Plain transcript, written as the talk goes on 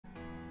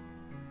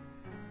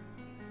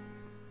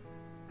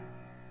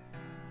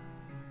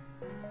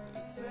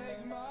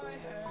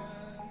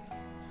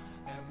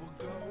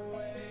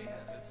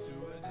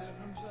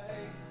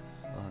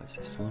Oh, it's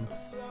this one.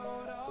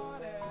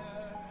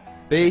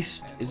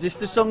 Beast, is this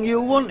the song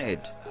you wanted?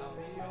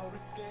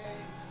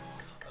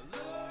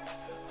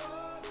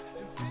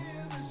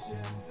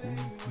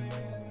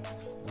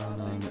 Oh,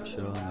 no, I'm not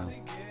sure now.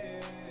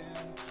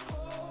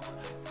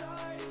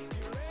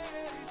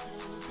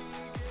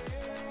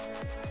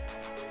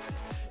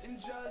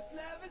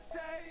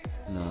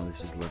 No,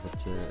 this is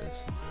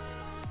Levitators.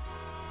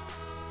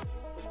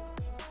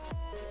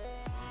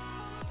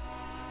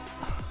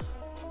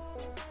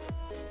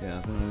 Yeah,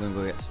 I think I'm gonna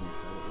go get some.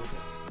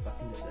 Back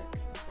in a sec.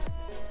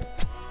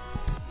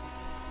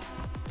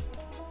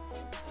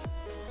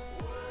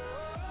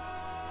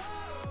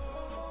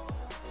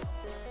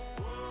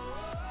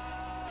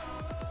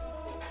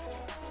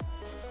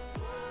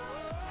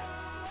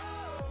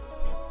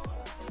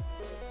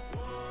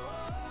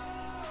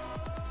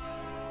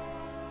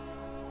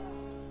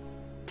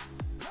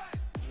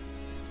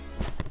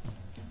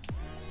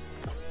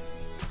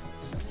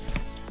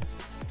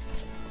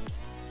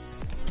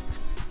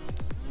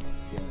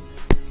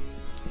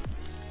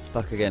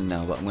 Back again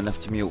now, but I'm going to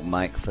have to mute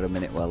Mike for a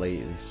minute while I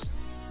eat this.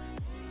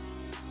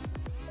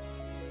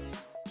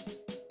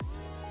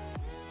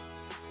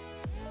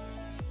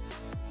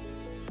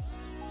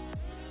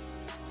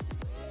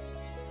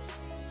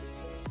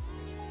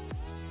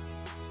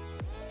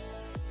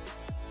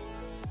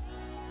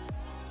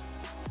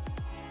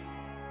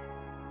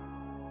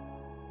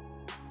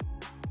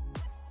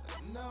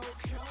 No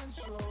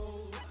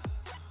control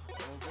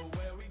over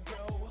where we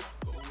go,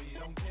 but we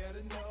don't care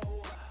to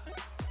know.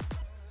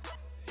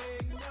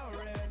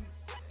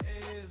 Ignorance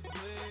is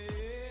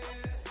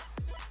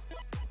bliss.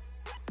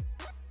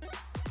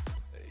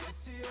 Your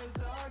tears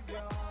are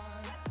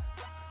gone,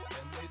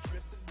 and they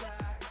drifted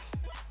back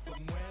from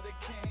where they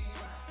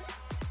came,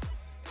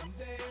 and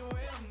they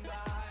will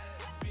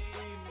not be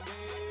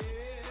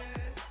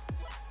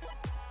missed.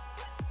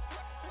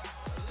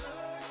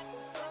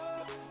 Look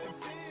up and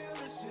feel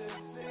the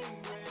shifting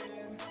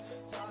winds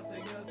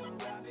tossing us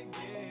around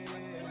again.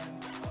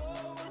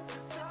 Hold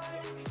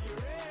tight, you're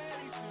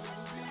ready to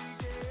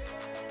begin,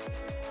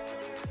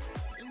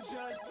 and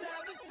just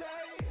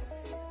levitate.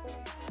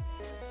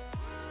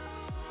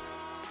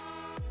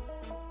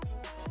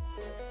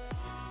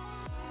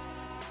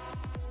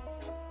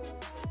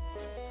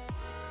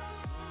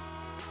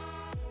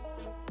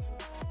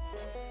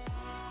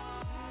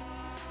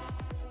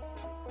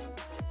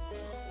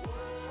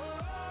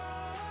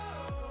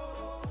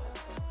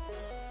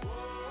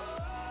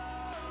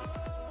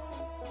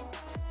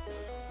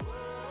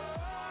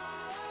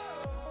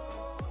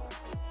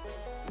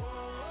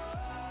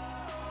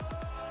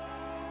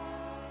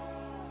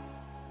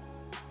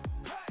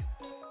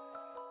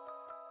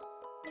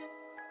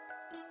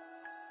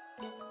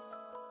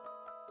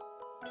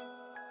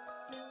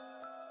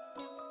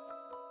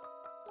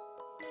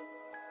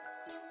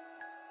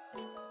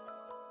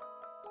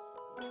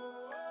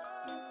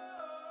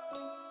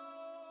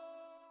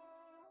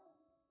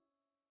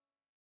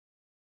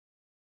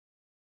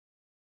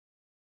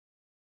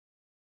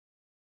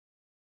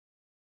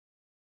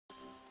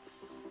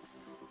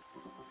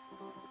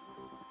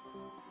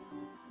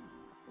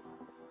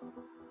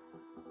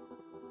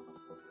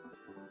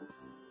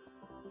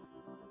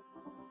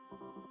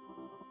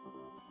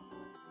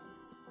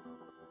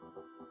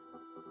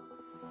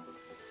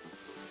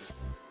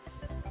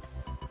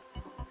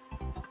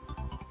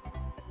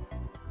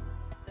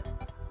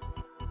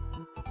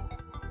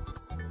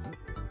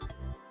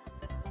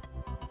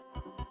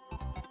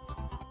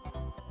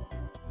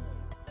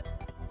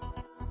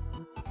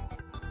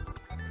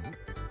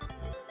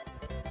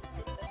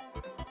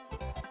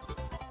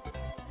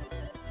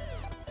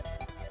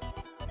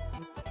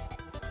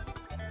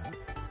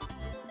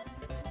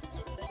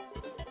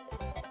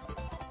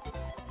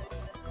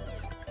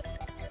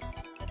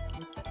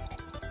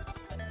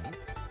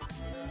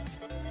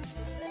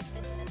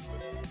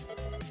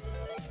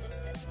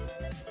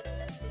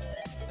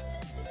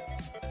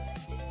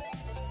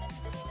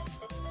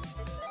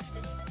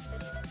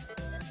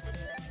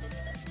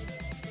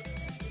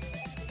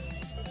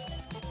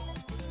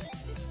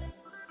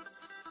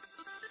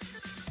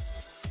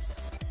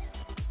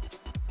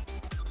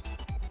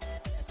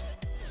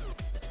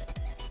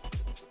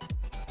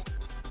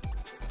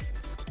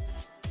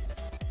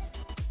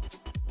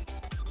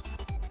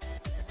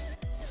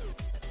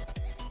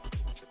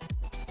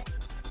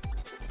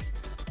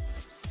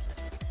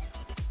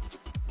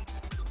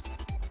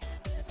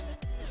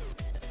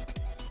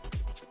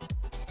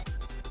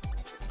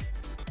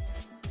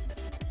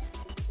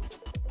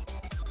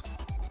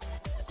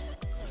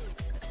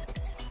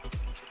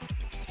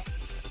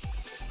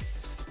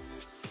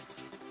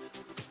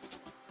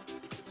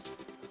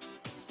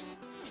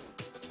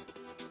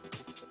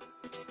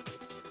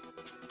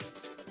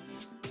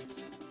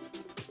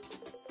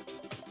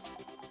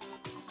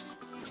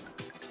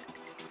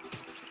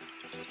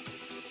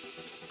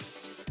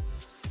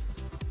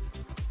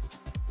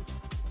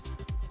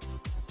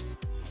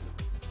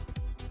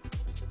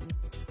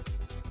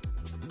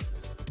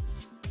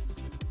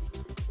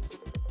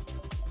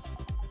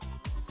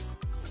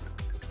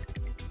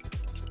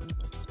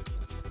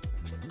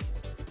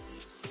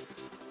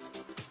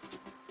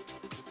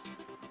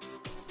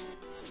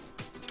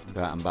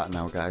 Right, I'm back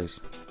now,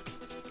 guys.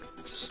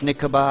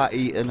 Snicker bar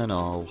eaten and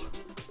all.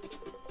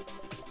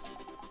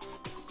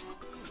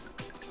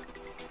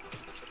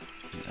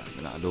 Yeah, I'm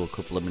gonna have to do a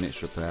couple of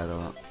minutes repair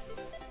of that.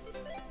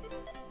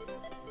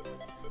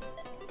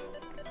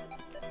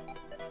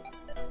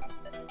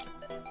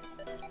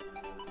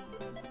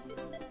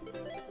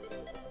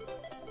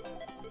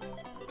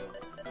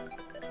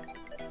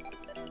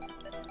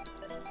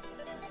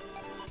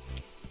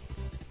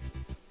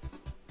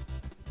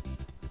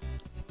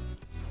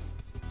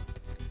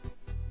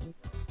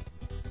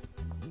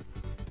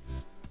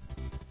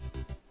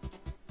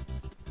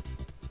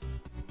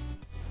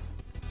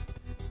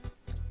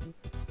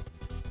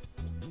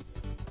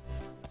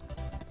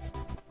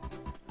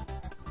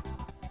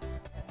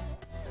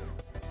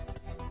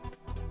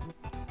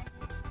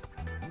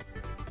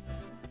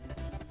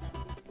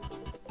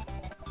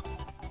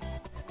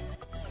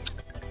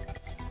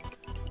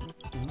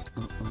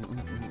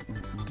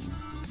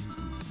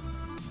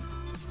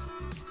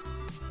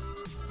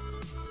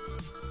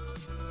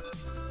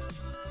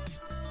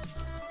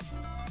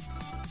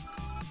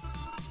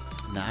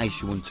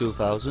 Nice, you won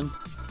 2,000.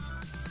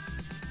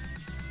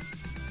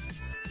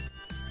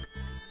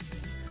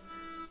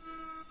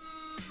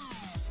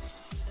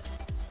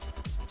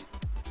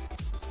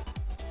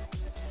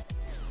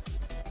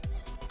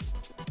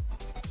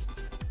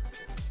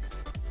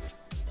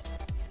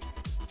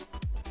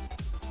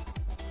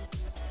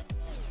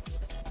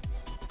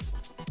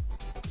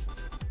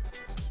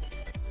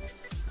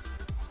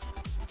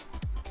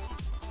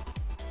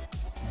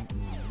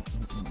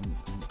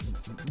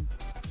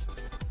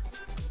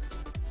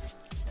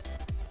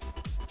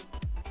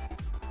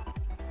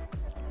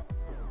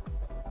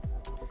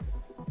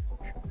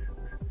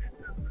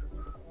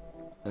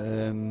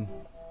 Um,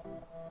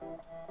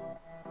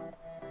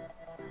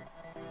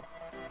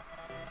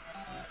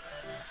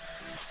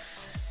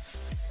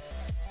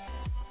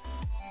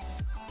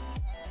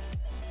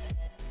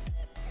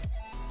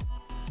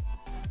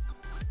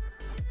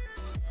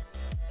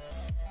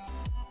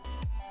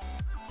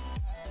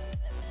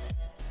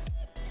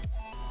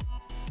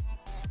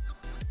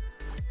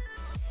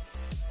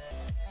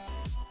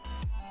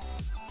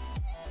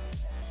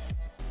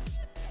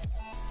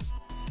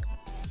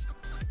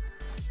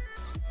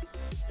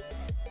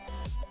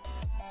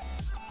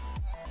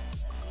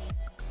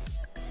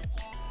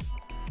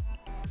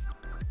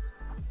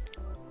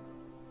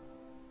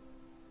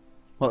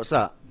 what's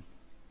that?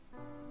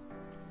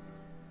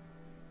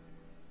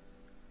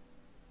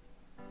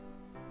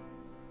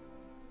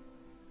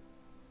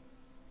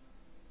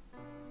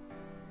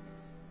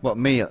 What,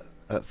 me at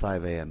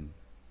 5 AM?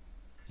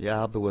 Yeah,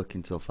 I'll be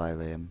working till 5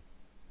 AM.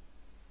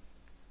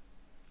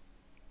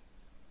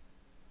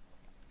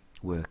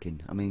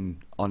 Working, I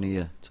mean on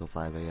here till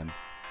 5 AM.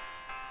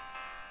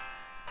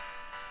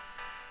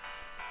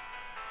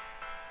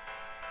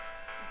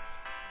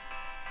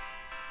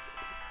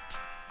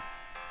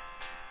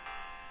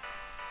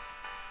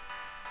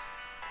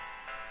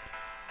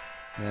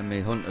 Yeah,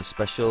 me Hunter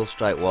Special,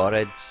 Strike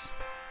Warheads.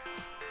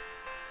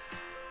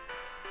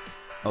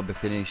 I'll be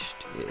finished.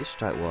 It is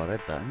Strike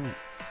Warhead, that, isn't it?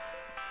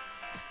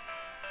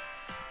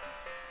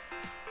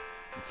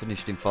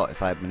 Finished in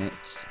 45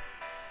 minutes.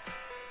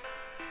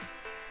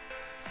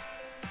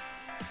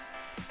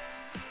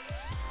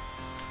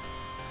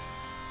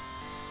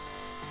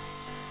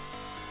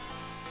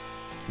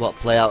 What,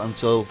 play out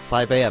until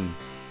 5 AM?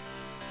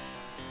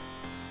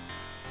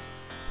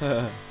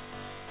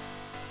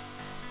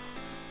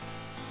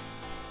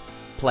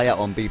 Play out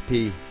on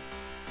BP.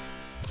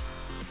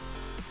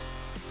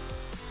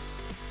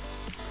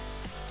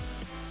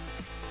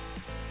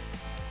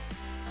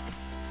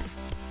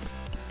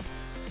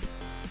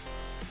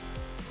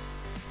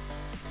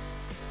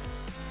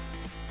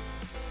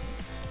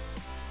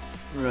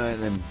 Right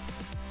then.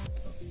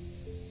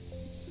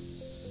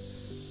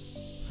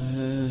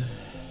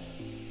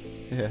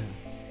 Yeah.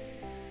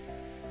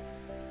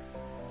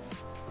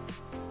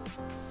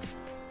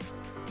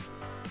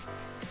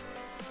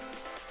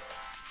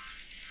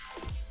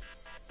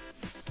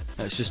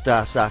 It's just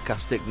our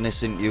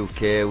sarcasticness in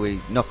UK. We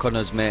knock on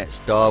us mate's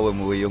door when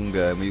we were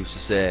younger and we used to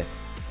say,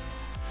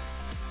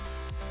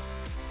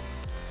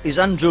 "Is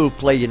Andrew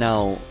playing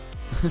out?"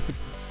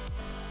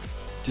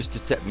 Just to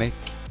take mick.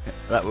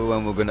 That was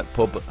when we were going to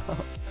pub.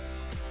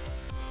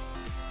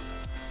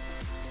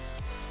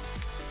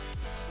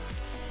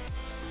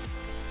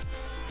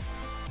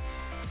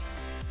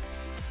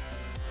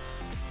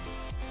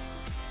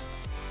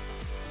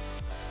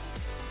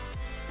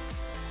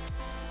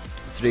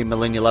 $3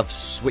 million, you'll have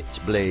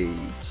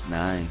switchblades.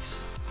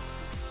 Nice.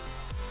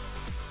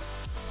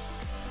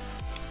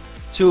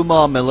 2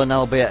 more million,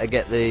 I'll be able to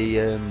get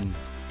the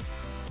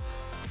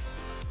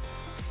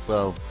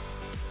well,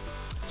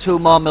 2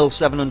 more mil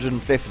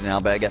 750 and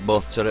I'll better get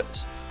both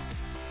turrets.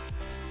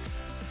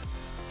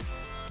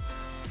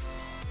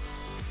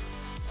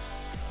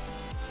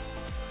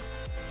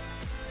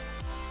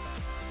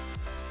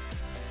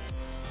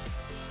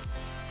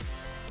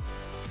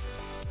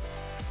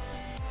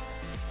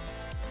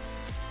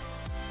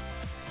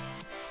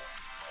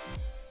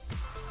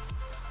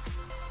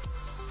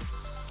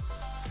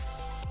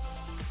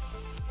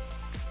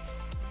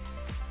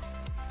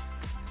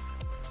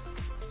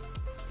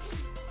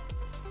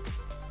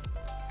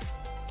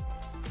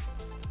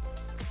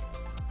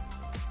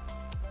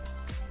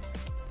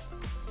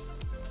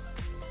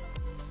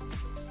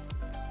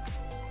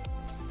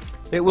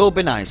 It will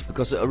be nice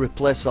because it'll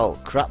replace all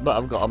crap that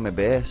I've got on my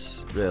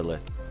base, really.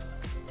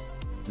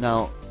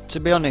 Now, to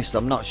be honest,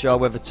 I'm not sure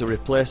whether to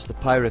replace the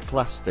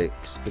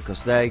pyroclastics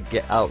because they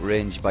get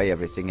outranged by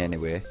everything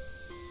anyway.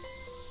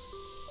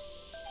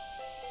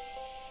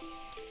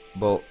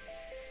 But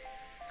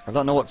I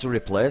don't know what to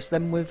replace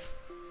them with.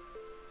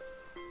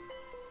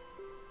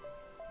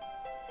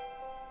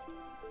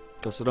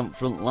 Because I don't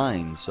front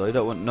line, so I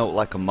don't want no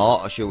like a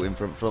mortar shooting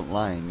from front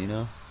line, you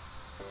know.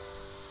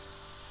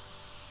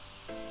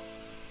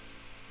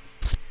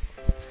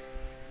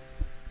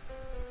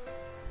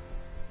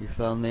 You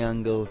found the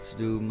angle to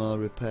do more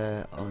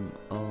repair on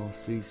all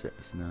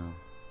C-sets now.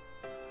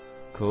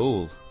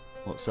 Cool.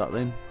 What's that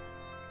then?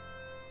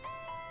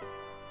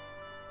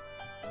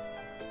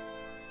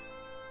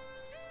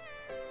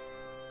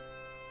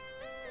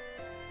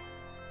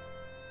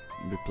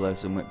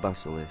 Replace them with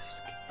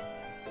Basilisk.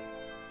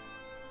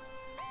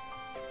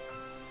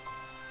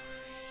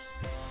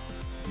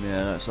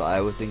 Yeah, that's what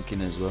I was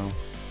thinking as well.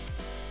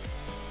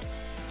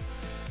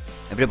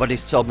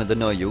 Everybody's told me they're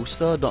no use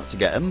though, not to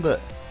get them,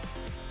 but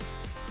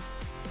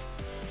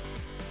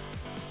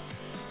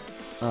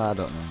I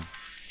don't know.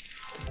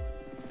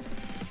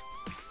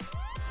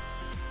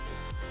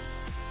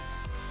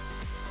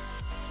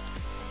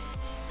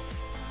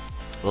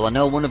 Well, I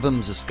know one of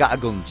them's a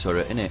scattergun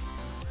turret, innit?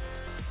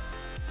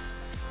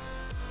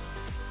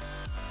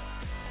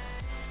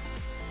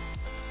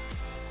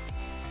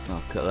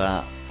 Look at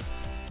that.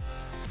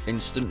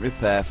 Instant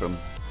repair from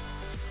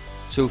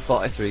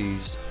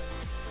 243s.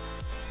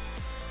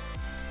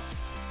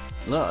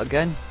 Look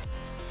again.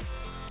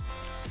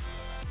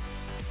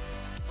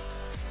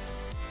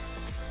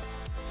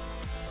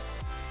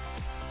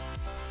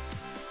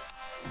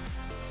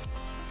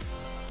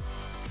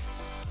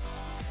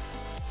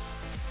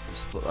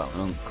 Just put that one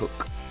on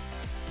cook.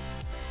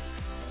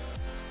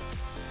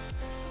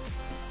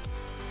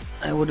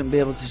 I wouldn't be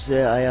able to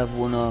say I have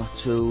one or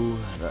two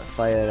that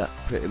fire at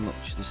pretty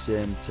much the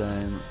same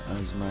time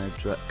as my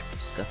Drak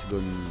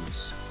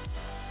scatterguns.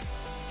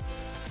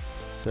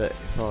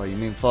 34, you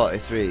mean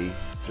 43,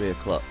 3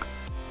 o'clock.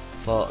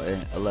 40,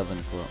 11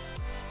 o'clock.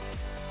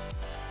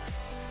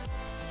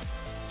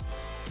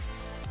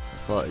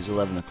 40 is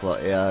 11 o'clock,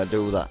 yeah, I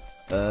do that.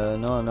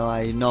 No,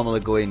 I normally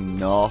go in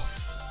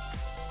north,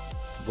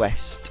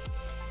 west,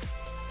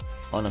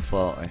 on a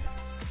 40.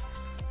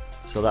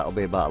 So that'll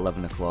be about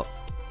 11 o'clock.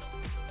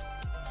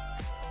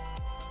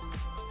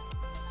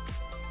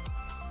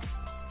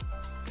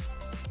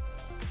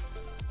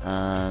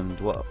 And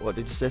what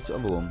did you say to the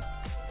other one?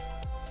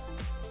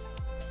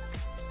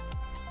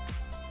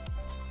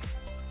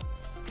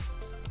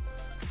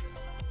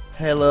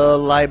 Hello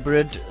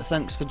Librid,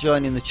 thanks for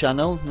joining the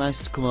channel,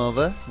 nice to come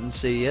over and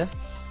see you.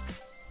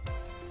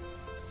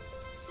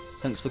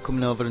 Thanks for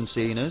coming over and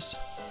seeing us.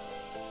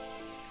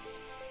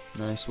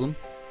 Nice one.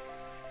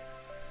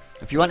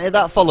 If you want to hit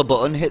that follow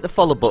button, hit the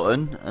follow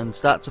button and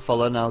start to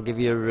follow, and I'll give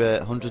you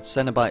 100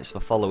 Cenobites for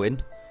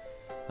following.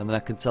 And then I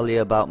can tell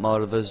you about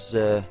more of us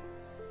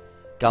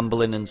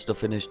gambling and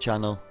stuff in his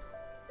channel.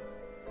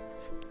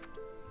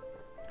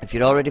 If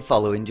you're already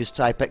following, just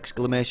type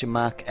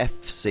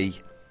 !FC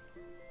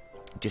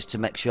just to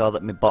make sure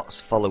that my bot's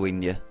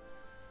following you,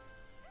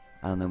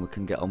 and then we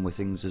can get on with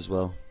things as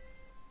well.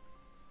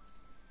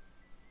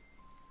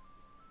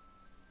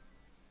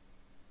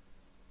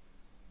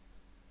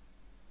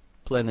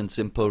 Plain and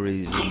simple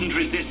reason. Couldn't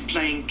resist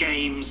playing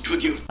games,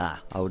 could you? I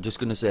was just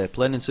going to say,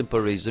 plain and simple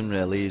reason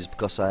really is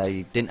because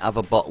I didn't have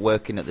a bot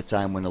working at the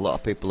time when a lot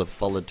of people have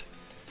followed.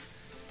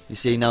 You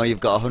see now you've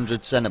got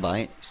 100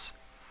 Cenobites.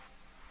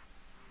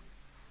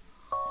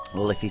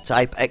 Well, if you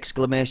type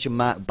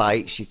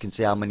 !bytes, you can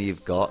see how many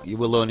you've got. You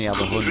will only have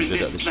 100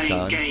 at this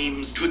time.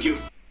 Games, could you?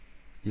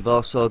 You've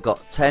also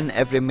got 10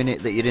 every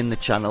minute that you're in the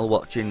channel,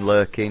 watching,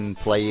 lurking,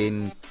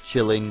 playing,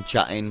 chilling,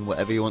 chatting,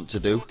 whatever you want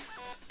to do.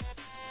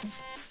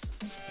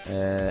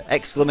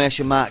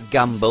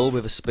 !gamble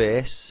with a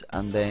space,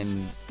 and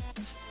then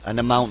an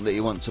amount that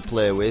you want to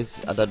play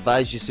with. I'd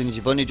advise you, as soon as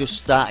you've only just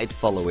started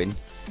following,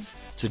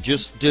 to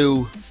just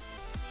do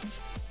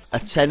a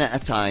 10 at a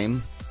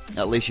time.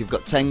 At least you've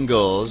got 10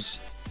 goes,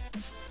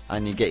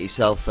 and you get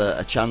yourself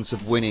a chance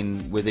of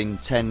winning within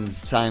 10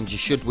 times. You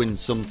should win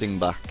something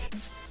back.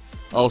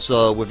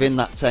 Also, within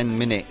that 10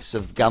 minutes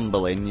of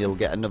gambling, you'll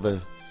get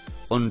another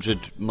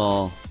 100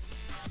 more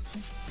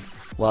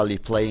while you're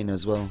playing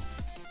as well.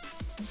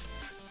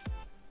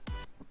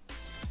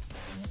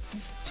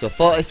 So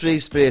 43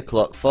 is 3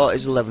 o'clock, 40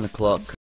 is 11 o'clock.